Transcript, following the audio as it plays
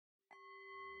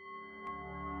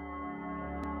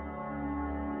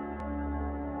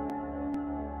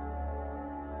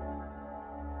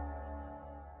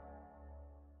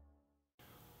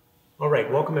All right,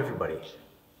 welcome everybody.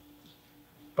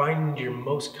 Find your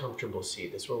most comfortable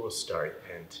seat. That's where we'll start.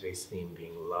 And today's theme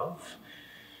being love,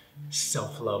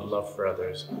 self-love, love for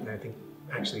others. And I think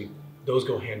actually those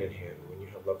go hand in hand. When you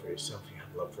have love for yourself, you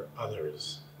have love for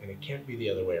others. And it can't be the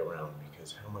other way around,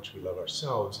 because how much we love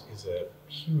ourselves is a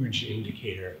huge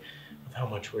indicator of how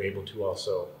much we're able to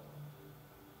also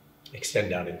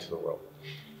extend out into the world.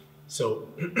 So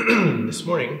this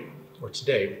morning, or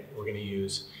today, we're going to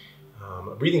use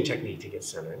a breathing technique to get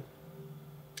centered.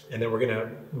 And then we're going to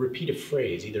repeat a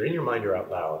phrase, either in your mind or out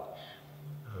loud.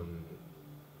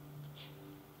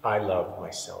 I love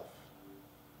myself.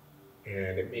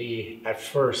 And it may at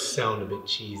first sound a bit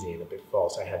cheesy and a bit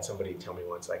false. I had somebody tell me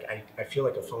once, like, I feel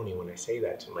like a phony when I say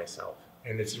that to myself.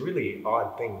 And it's a really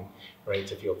odd thing, right,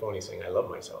 to feel phony saying I love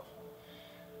myself.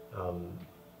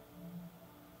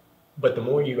 But the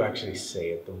more you actually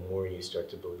say it, the more you start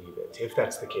to believe it, if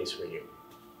that's the case for you.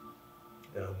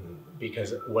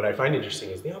 Because what I find interesting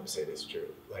is the opposite is true.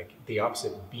 Like the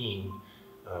opposite being,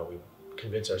 we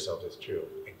convince ourselves is true.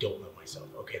 I don't love myself.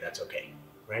 Okay, that's okay,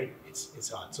 right?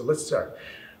 It's odd. So let's start.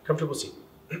 Comfortable seat.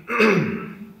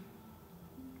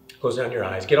 Close down your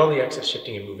eyes. Get all the excess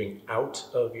shifting and moving out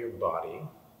of your body.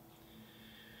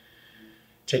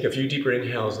 Take a few deeper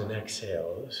inhales and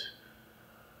exhales.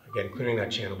 Again, clearing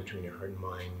that channel between your heart and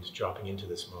mind, dropping into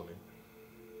this moment.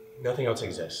 Nothing else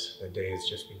exists. The day has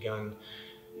just begun.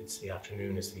 It's the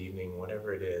afternoon, it's the evening,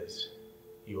 whatever it is,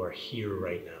 you are here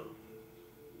right now.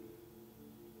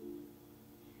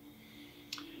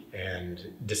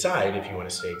 And decide if you want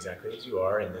to stay exactly as you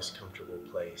are in this comfortable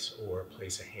place, or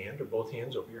place a hand or both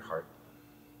hands over your heart.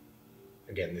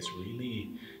 Again, this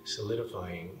really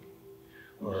solidifying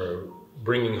or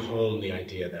bringing home the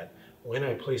idea that when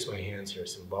I place my hands here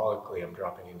symbolically, I'm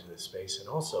dropping into this space, and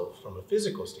also from a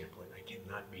physical standpoint, I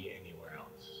cannot be anywhere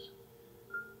else.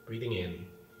 Breathing in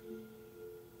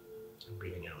and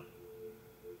breathing out.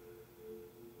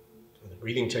 So the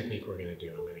breathing technique we're going to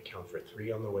do, I'm going to count for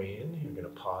 3 on the way in. You're going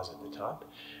to pause at the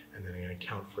top, and then I'm going to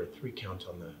count for a 3 count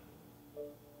on the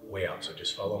way out. So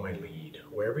just follow my lead.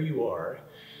 Wherever you are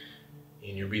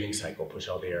in your breathing cycle, push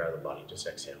all the air out of the body. Just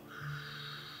exhale.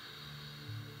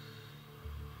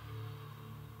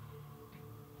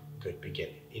 Good, begin.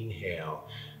 Inhale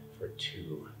for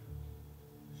 2,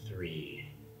 3.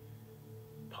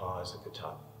 Pause at the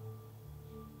top.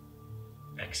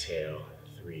 Exhale,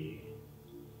 3,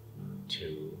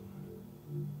 2,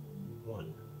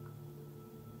 1.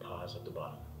 Pause at the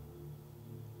bottom.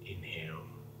 Inhale,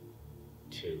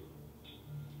 2,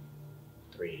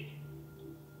 3.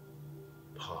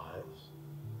 Pause.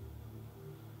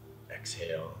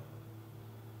 Exhale,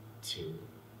 2,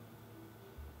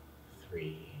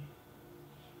 3.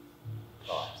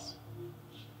 Pause.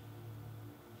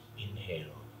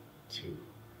 Inhale, 2,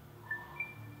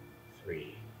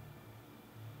 3.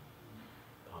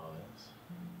 Pause.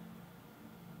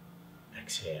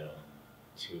 Exhale,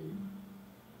 2,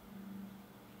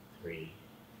 3.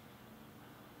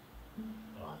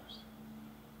 Pause.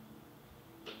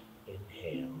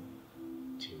 Inhale,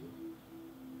 2,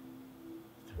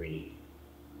 3.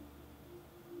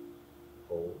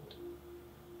 Hold.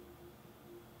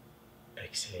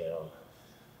 Exhale,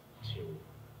 2,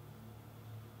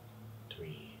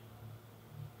 3.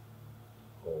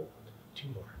 Hold. 2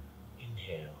 more.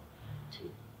 Inhale,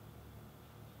 2,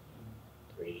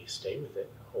 3. Stay with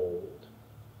it. Hold.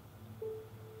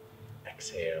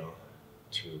 Exhale,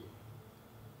 2,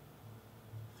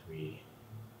 3.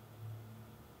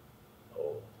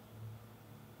 Hold.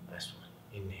 Last one.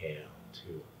 Inhale,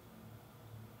 2,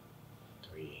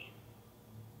 3.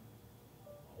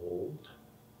 Hold.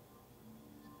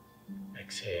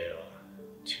 Exhale,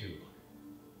 2,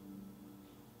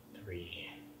 3.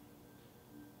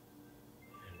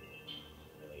 And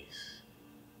release.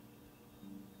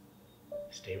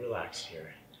 Stay relaxed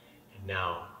here. And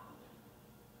now,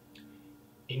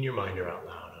 in your mind or out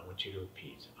loud, I want you to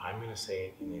repeat. I'm going to say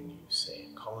it and then you say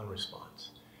it. Call and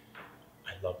response.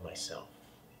 I love myself.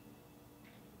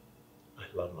 I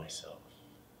love myself.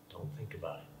 Don't think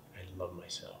about it. I love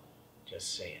myself.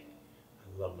 Just say it.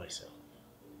 I love myself.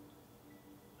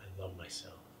 I love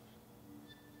myself.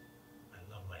 I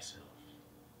love myself.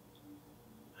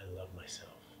 I love myself.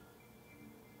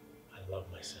 I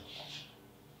love myself.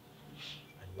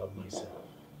 I love myself.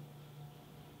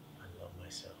 I love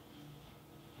myself.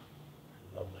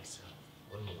 I love myself.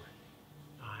 One more.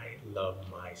 I love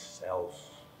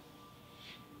myself.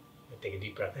 Take a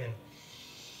deep breath in.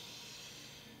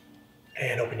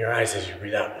 And open your eyes as you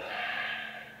breathe out.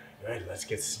 Good, let's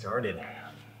get started.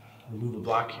 Remove the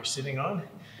block you're sitting on.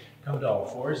 Come to all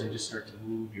fours and just start to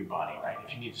move your body, right?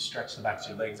 If you need to stretch the backs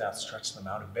of your legs out, stretch them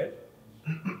out a bit.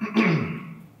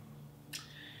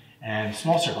 And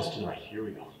small circles to the right. Here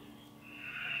we go.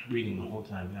 Breathing the whole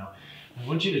time. Now, I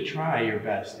want you to try your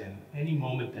best, and any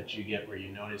moment that you get where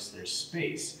you notice there's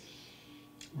space,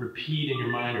 repeat in your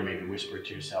mind or maybe whisper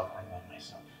to yourself, I love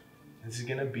myself. This is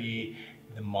going to be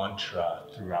the mantra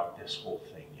throughout this whole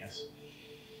thing, yes?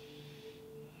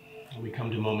 When we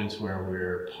come to moments where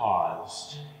we're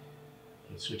paused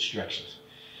and switch directions,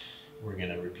 we're going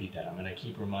to repeat that. I'm going to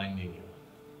keep reminding you.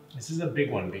 This is a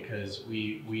big one because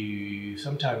we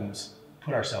sometimes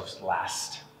put ourselves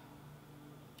last.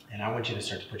 And I want you to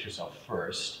start to put yourself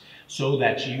first so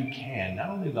that you can not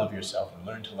only love yourself and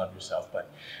learn to love yourself,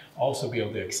 but also be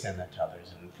able to extend that to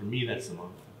others. And for me, that's the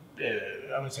most,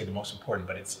 I wouldn't say the most important,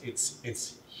 but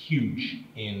it's huge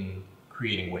in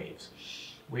creating waves.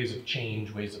 Waves of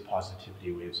change, waves of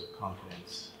positivity, waves of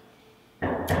confidence.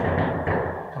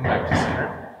 Come back to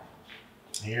center.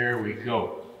 Here we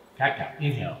go. Cat-cow.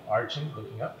 Inhale, arching,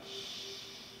 looking up.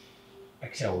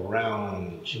 Exhale,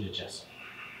 round, chin to chest.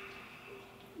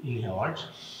 Inhale, arch.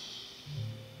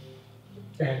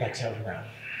 And exhale to round.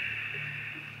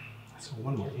 Let's go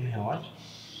one more. Inhale, arch.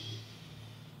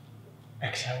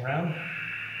 Exhale, round.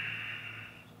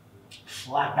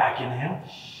 Flat back, inhale.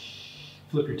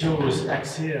 Flip your toes,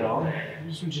 exhale. I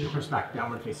just want you to press back,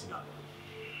 downward facing dog.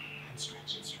 And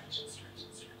stretch, and stretch, and stretch,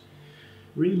 and stretch.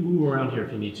 Really move around here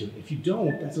if you need to. If you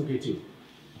don't, that's okay too.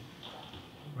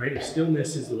 Right? If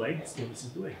stillness is the way, stillness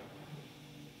is the way.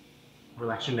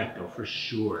 Relax your neck though, for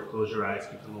sure. Close your eyes,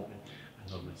 keep them open.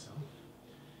 I love myself.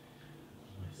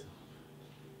 I love myself.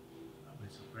 I love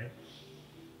myself, right?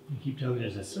 You keep telling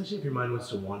yourself, especially if your mind wants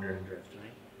to wander and drift,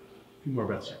 right? A few more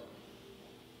breaths here.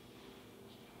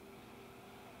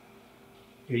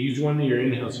 Okay, use one of your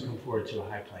inhales to come forward to a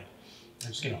high plank. I'm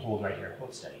just going to hold right here.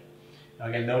 Hold steady. Now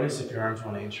again, notice if your arms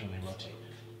want to internally rotate.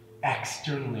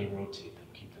 Externally rotate them.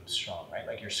 Keep them strong, right?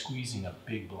 Like you're squeezing a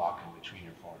big block in between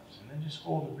your forearms. And then just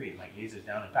hold and breathe. My gaze is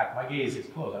down. In fact, my gaze is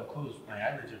closed. I'm closed. My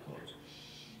eyelids are closed.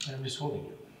 And I'm just holding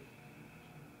you.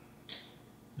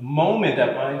 The moment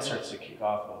that mind starts to kick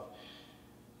off of,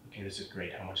 okay, this is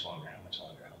great. How much longer? How much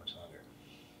longer? How much longer?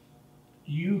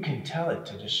 You can tell it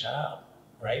to just shut up.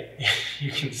 Right?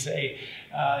 You can say,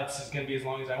 this is going to be as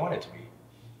long as I want it to be.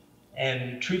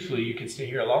 And truthfully, you can stay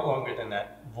here a lot longer than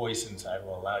that voice inside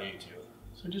will allow you to.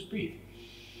 So just breathe.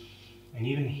 And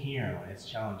even here, when it's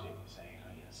challenging, you say,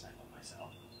 oh yes, I love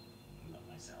myself. I love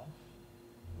myself.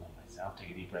 I love myself. Take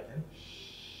a deep breath in.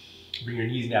 Bring your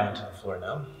knees down to the floor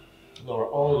now. Lower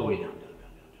all the way down, down, down, down,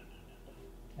 down,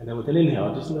 down. And then with an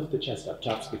inhale, just lift the chest up.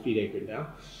 Chops the feet anchored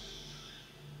down.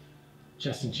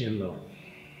 Chest and chin lower.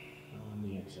 On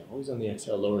the exhale, always on the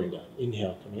exhale, lowering down.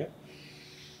 Inhale, coming up.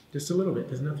 Just a little bit,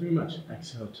 doesn't have to be much.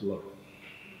 Exhale to lower.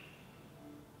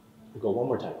 We'll go one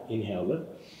more time. Inhale, lift.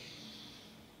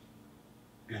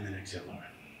 And then exhale, lower.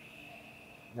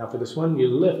 Now for this one, you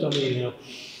lift on the inhale.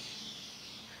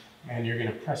 And you're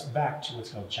going to press back to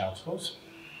what's called child's pose.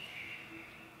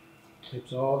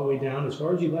 Hips all the way down as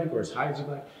far as you like, or as high as you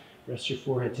like. Rest your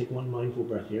forehead, take one mindful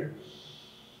breath here.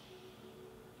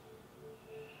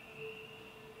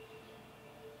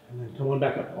 And then come on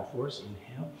back up, all fours,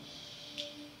 inhale.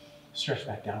 Stretch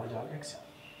back, downward dog, exhale.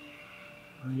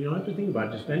 You don't have to think about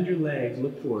it, just bend your legs,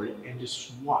 look forward, and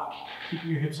just walk. Keep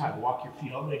your hips high, walk your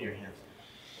feet all the way to your hands.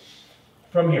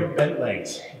 From here, bent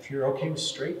legs. If you're okay with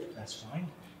straight, that's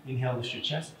fine. Inhale, lift your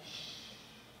chest.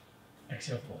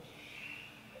 Exhale, fold.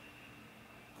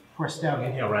 Press down,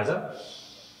 inhale, rise up.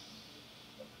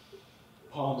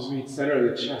 Palms meet center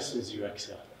of the chest as you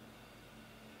exhale.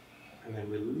 And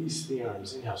then release the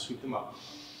arms. Inhale, sweep them up.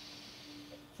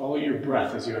 Follow your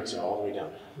breath as you exhale all the way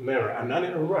down. Remember, I'm not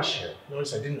in a rush here.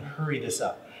 Notice I didn't hurry this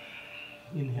up.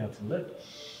 Inhale to lift.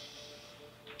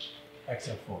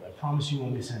 Exhale, fold. I promise you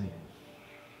won't miss anything.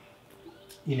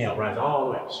 Inhale, rise all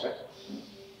the way up. Stretch.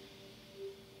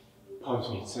 Palms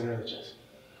meet center of the chest.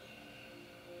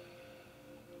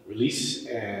 Release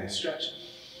and stretch.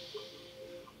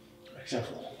 Exhale,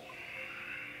 fold.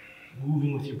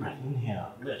 Moving with your breath.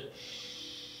 Inhale, lift.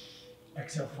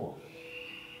 Exhale, fold.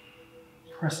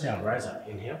 Press down, rise up.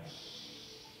 Inhale.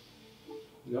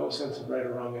 No sense of right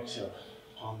or wrong. Exhale.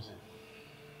 Palms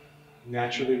in.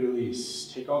 Naturally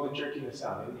release. Take all the jerkiness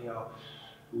out. Inhale,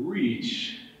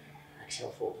 reach.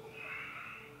 Exhale, fold.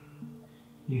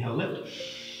 Inhale, lift.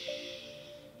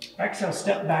 Exhale,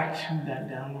 step back to that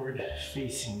downward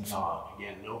facing dog.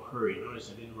 Again, no hurry.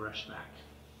 Notice I didn't rush back.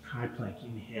 High plank,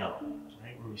 inhale,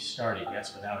 right where we started,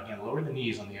 yes, but now again, lower the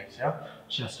knees on the exhale,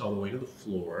 chest all the way to the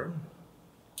floor.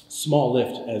 Small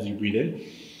lift as you breathe in.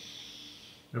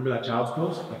 Remember that child's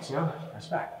pose? Exhale, press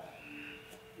back.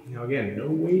 Now again, no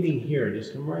waiting here,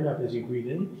 just come right up as you breathe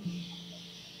in.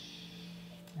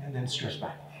 And then stretch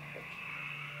back.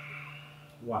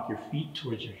 Walk your feet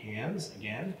towards your hands.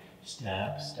 Again,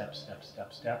 step, step, step,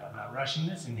 step, step. I'm not rushing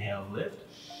this. Inhale, lift.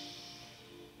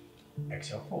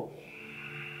 Exhale, fold.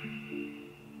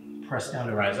 Press down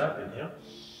to rise up. Inhale.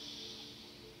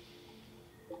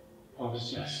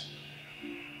 Palms chest.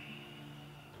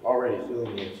 Already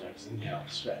feeling the effects. Inhale,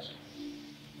 stretch.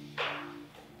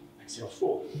 Exhale,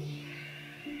 fold.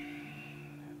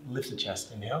 Lift the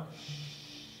chest. Inhale.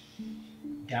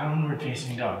 Downward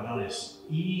facing dog. Notice,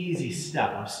 easy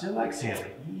step. I'm still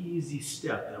exhaling. Easy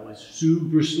step. That was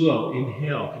super slow.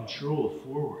 Inhale, control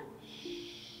forward.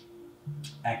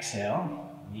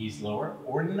 Exhale, knees lower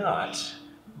or not,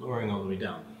 lowering all the way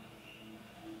down.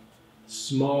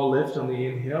 Small lift on the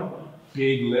inhale,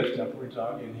 big lift, upward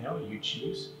dog. Inhale, you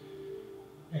choose.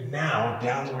 And now,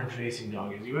 downward facing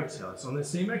dog as you exhale. So on the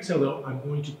same exhale though, I'm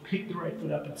going to pick the right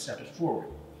foot up and step it forward.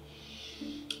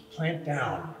 Plant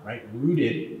down, right?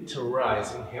 Rooted to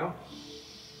rise. Inhale.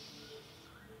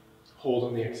 Hold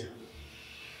on the exhale.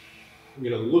 I'm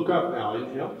going to look up now.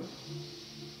 Inhale.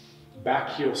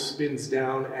 Back heel spins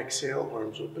down. Exhale.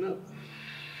 Arms open up.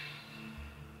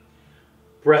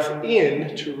 Breath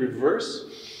in to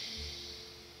reverse.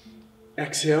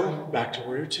 Exhale. Back to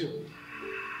warrior two.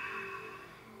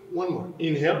 One more.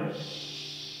 Inhale.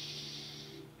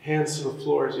 Hands to the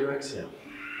floor as you exhale.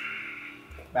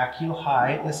 Back heel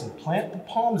high. Listen, plant the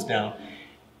palms down.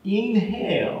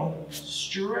 Inhale,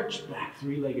 stretch back,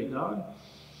 three-legged dog.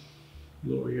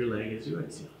 Lower your leg as you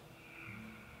exhale.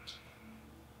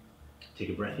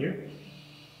 Take a breath here.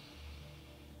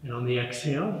 And on the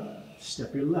exhale,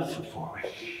 step your left foot forward.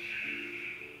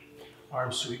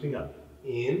 Arms sweeping up.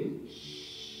 In.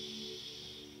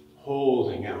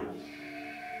 Holding out.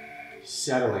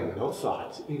 Settling, no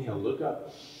thoughts. Inhale, look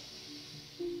up.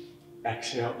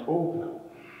 Exhale, open up.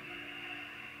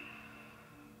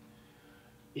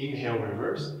 Inhale,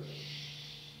 reverse.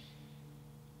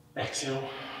 Exhale,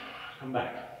 come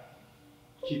back.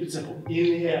 Keep it simple.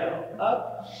 Inhale,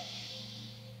 up.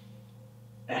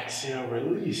 Exhale,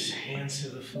 release. Hands to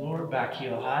the floor, back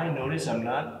heel high. Notice I'm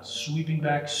not sweeping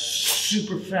back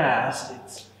super fast.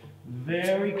 It's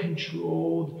very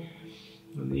controlled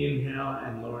on the inhale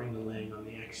and lowering the leg on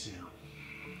the exhale.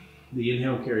 The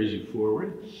inhale carries you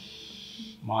forward.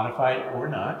 Modified or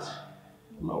not,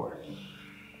 lower.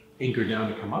 Anchor down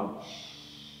to come up.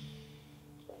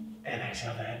 And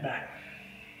exhale to head back.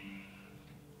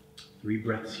 3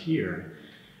 breaths here.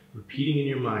 Repeating in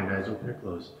your mind, eyes open or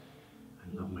closed.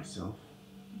 I love myself.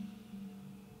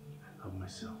 I love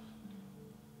myself.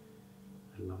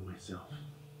 I love myself.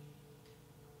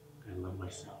 I love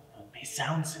myself. It may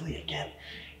sound silly again.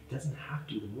 It doesn't have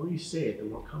to. The more you say it, the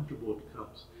more comfortable it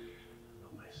becomes. I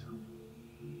love myself.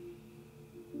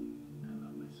 I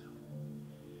love myself.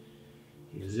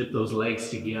 You zip those legs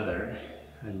together.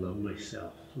 I love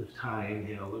myself. Lift high,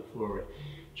 inhale, look forward.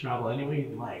 Travel any way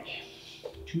you'd like.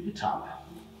 To the top.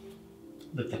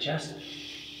 Lift the chest.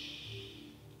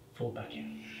 Fold back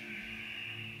in.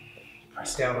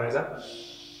 Press down, rise up.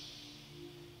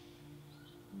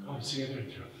 Palms together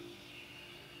and through.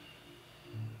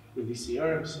 Release the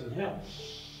arms, inhale.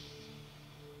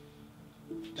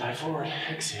 Dive forward,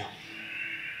 exhale.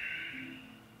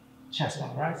 Chest on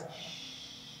the rise.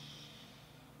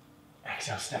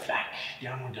 Exhale, step back,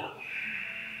 downward dog.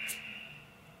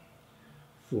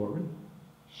 Forward.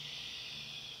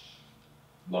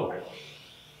 Lower.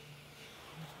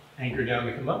 Anchor down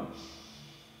to come up.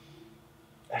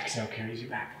 Exhale carries you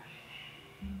back.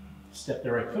 Step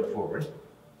the right foot forward.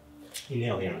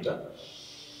 Inhale the arms up.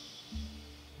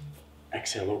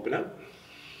 Exhale, open up.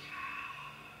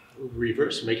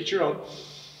 Reverse, make it your own.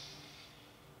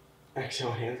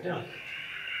 Exhale, hands down.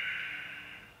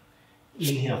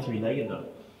 Inhale, three-legged dog.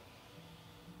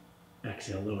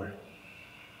 Exhale, lower.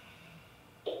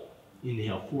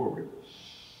 Inhale, forward.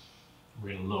 We're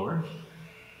going to lower.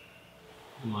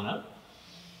 Come on up.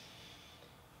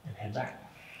 And head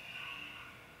back.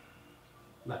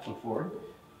 Left foot forward.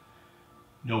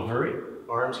 No hurry.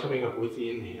 Arms coming up with the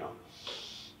inhale.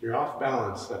 You're off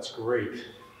balance. That's great.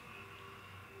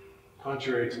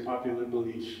 Contrary to popular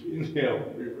belief.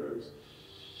 Inhale, reverse.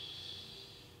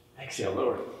 Exhale,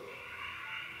 lower.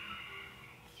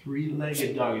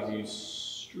 Three-legged dog as you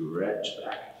stretch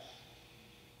back.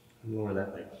 And lower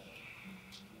that leg.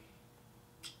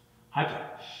 High plank.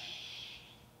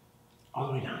 All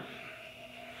the way down.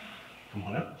 Come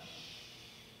on up.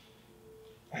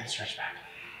 And stretch back.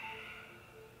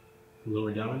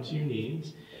 Lower down into your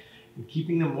knees. And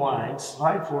keeping them wide,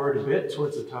 slide forward a bit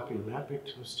towards the top of your mat. Big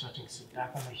toes touching. Sit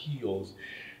back on the heels.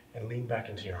 And lean back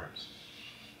into your arms.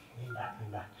 Lean back,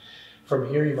 lean back. From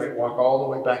here, you might walk all the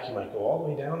way back. You might go all the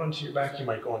way down onto your back. You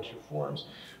might go onto your forearms.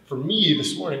 For me,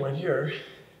 this morning right here,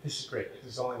 this is great.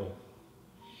 This is all I need.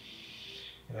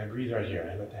 And I breathe right here.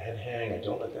 I let the head hang. I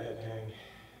don't let the head hang.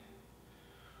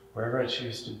 Wherever I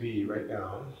choose to be right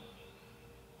now.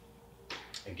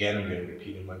 Again, I'm going to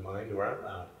repeat in my mind or out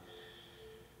loud.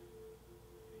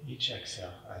 Each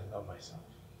exhale, I love myself.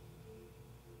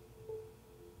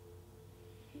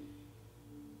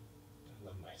 I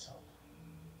love myself.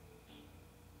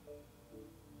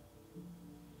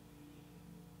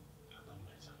 I love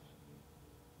myself.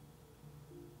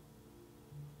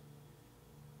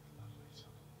 I love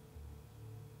myself.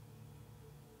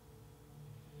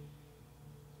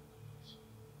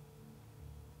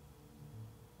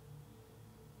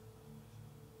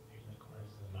 Maybe the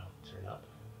corners of the mouth turn up.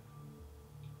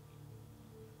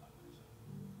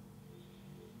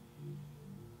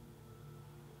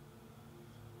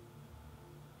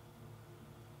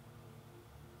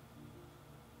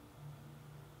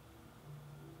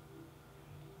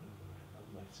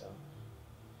 Myself.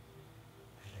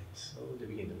 And then slowly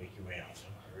begin to make your way out.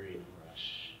 Don't hurry, no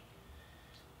rush.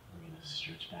 We're going to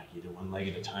stretch back either one leg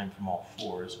at a time from all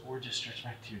fours, or just stretch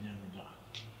back to your downward dog.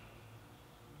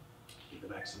 Keep the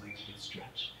backs of the legs a good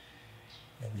stretch.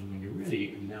 And then when you're ready,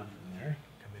 you come down from there,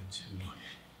 come into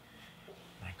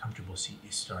that comfortable seat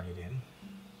you started in.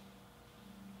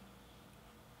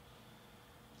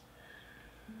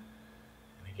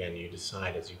 Again, you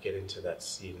decide as you get into that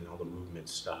seat and all the movement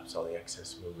stops, all the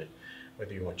excess movement,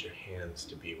 whether you want your hands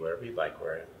to be wherever you like,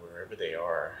 wherever they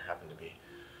are, happen to be,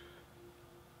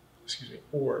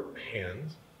 or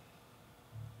hands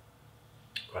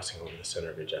crossing over the center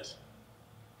of your chest.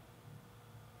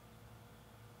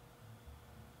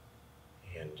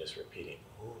 And just repeating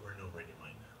over and over in your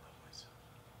mind, I love myself.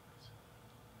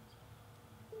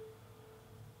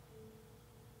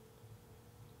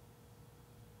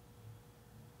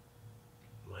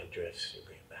 Mind drifts, you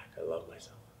bring it back. I love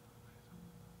myself.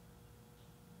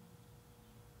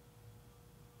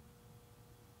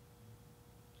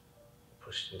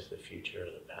 Pushed into the future or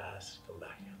the past, come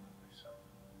back. I love myself.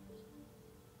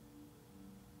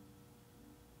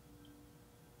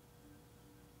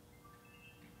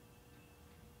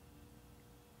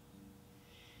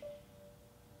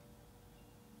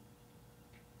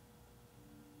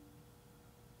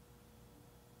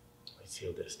 Let's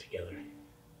seal this together.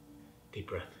 Deep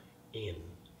breath in.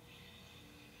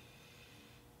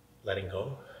 Letting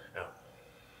go, out.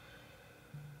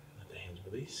 Let the hands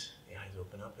release. The eyes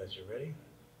open up as you're ready.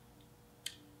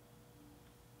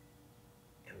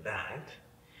 And that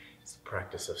is the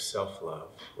practice of self-love,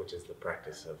 which is the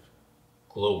practice of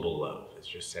global love,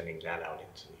 as you're sending that out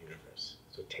into the universe.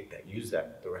 So take that, use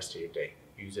that the rest of your day.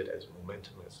 Use it as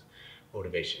momentum, as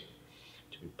motivation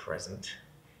to be present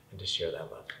and to share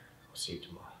that love. I'll see you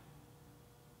tomorrow.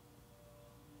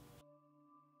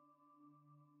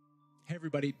 Hey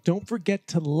everybody, don't forget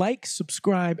to like,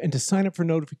 subscribe, and to sign up for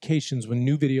notifications when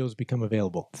new videos become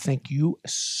available. Thank you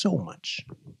so much.